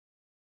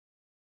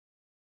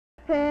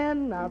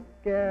pin-up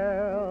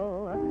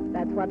girl,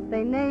 that's what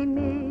they name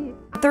me.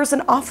 There's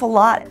an awful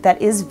lot that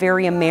is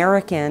very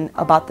American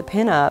about the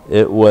pinup.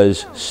 It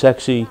was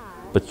sexy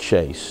but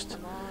chaste.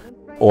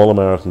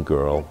 All-American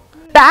girl.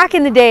 Back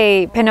in the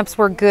day, pinups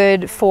were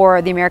good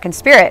for the American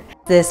spirit.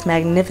 This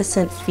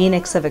magnificent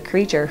phoenix of a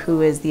creature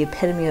who is the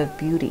epitome of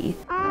beauty.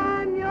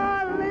 I'm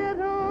your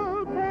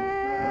little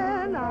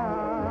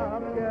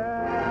pin-up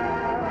girl.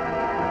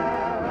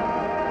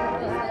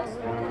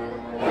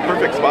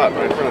 Perfect spot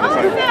right in front of the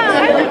sign.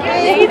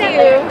 Thank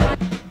you.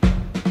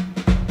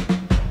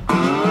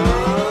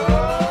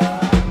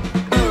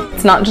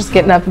 It's not just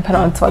getting up and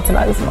putting on sweats and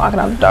Uggs and walking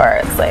out the door.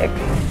 It's like,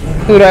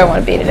 who do I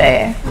want to be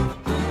today?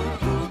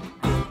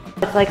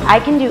 It's like I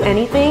can do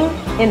anything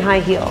in high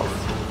heels,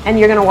 and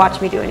you're gonna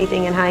watch me do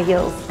anything in high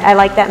heels. I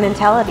like that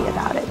mentality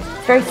about it.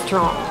 It's very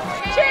strong.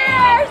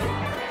 Cheers!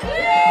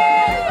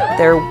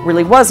 There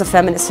really was a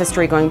feminist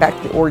history going back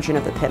to the origin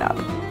of the pinup.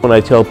 When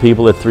I tell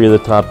people that 3 of the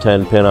top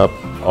 10 pinup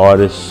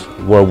artists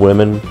were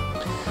women,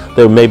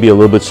 they may be a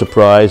little bit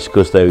surprised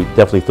because they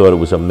definitely thought it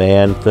was a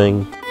man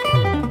thing.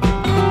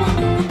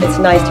 It's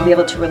nice to be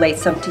able to relate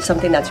to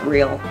something that's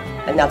real,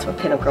 and that's what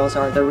pinup girls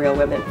are, they're real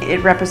women.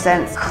 It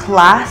represents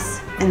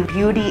class and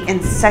beauty and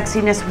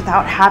sexiness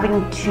without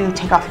having to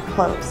take off your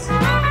clothes.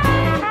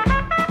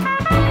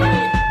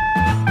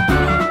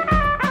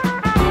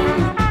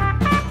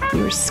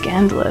 We were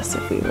scandalous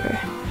if we were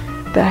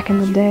back in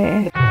the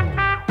day.